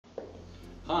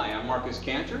Hi, I'm Markus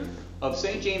Canter of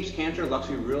St. James Canter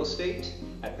Luxury Real Estate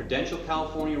at Prudential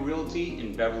California Realty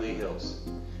in Beverly Hills.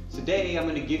 Today I'm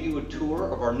going to give you a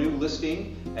tour of our new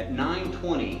listing at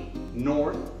 920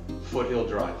 North Foothill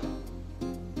Drive.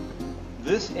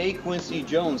 This A. Quincy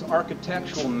Jones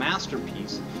architectural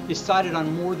masterpiece is sited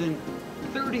on more than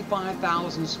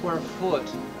 35,000 square foot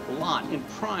lot in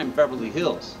prime Beverly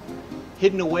Hills.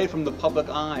 Hidden away from the public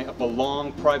eye up a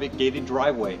long private gated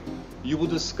driveway, you will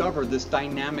discover this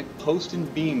dynamic post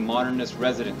and beam modernist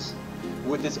residence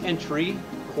with its entry,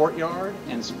 courtyard,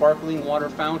 and sparkling water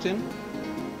fountain,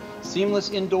 seamless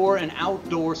indoor and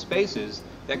outdoor spaces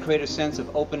that create a sense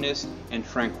of openness and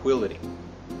tranquility.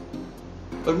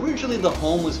 Originally, the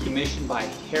home was commissioned by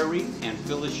Harry and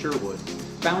Phyllis Sherwood,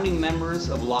 founding members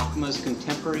of LACMA's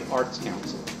Contemporary Arts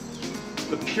Council.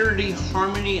 The purity,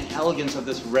 harmony, and elegance of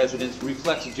this residence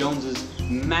reflects Jones's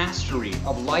mastery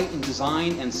of light and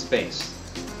design and space.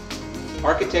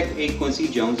 Architect A. Quincy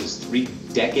Jones's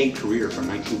three-decade career from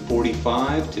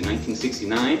 1945 to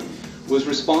 1969 was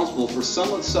responsible for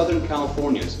some of Southern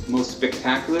California's most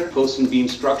spectacular post and beam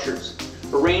structures,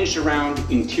 arranged around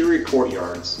interior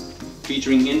courtyards,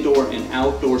 featuring indoor and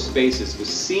outdoor spaces with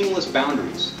seamless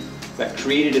boundaries that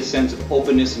created a sense of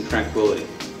openness and tranquility.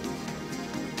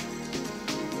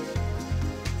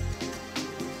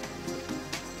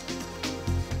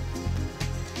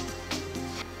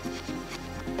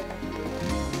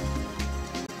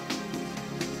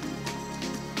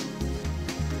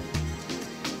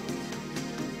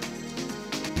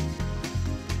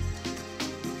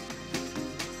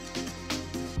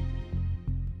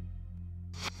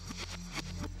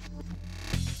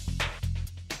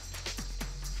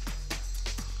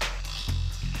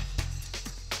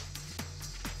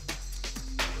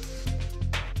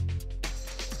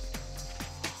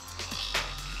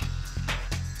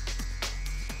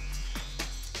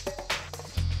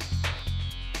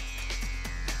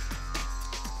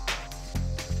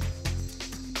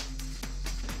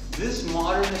 This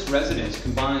modernist residence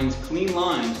combines clean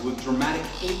lines with dramatic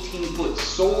 18-foot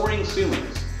soaring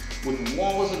ceilings with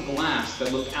walls of glass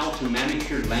that look out to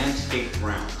manicured landscaped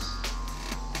grounds.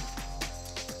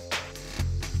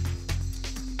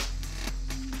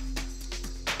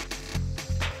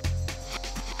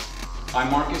 I'm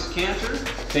Markus Canter.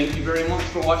 Thank you very much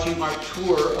for watching our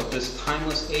tour of this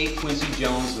timeless A. Quincy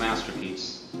Jones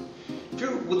masterpiece. If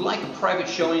you would like a private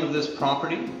showing of this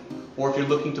property, or if you're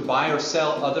looking to buy or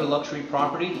sell other luxury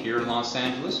property here in Los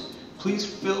Angeles, please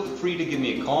feel free to give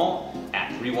me a call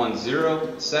at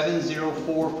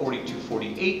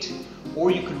 310-704-4248,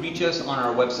 or you could reach us on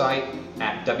our website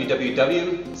at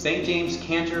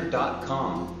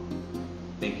www.stjamescanter.com.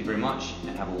 Thank you very much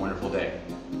and have a wonderful day.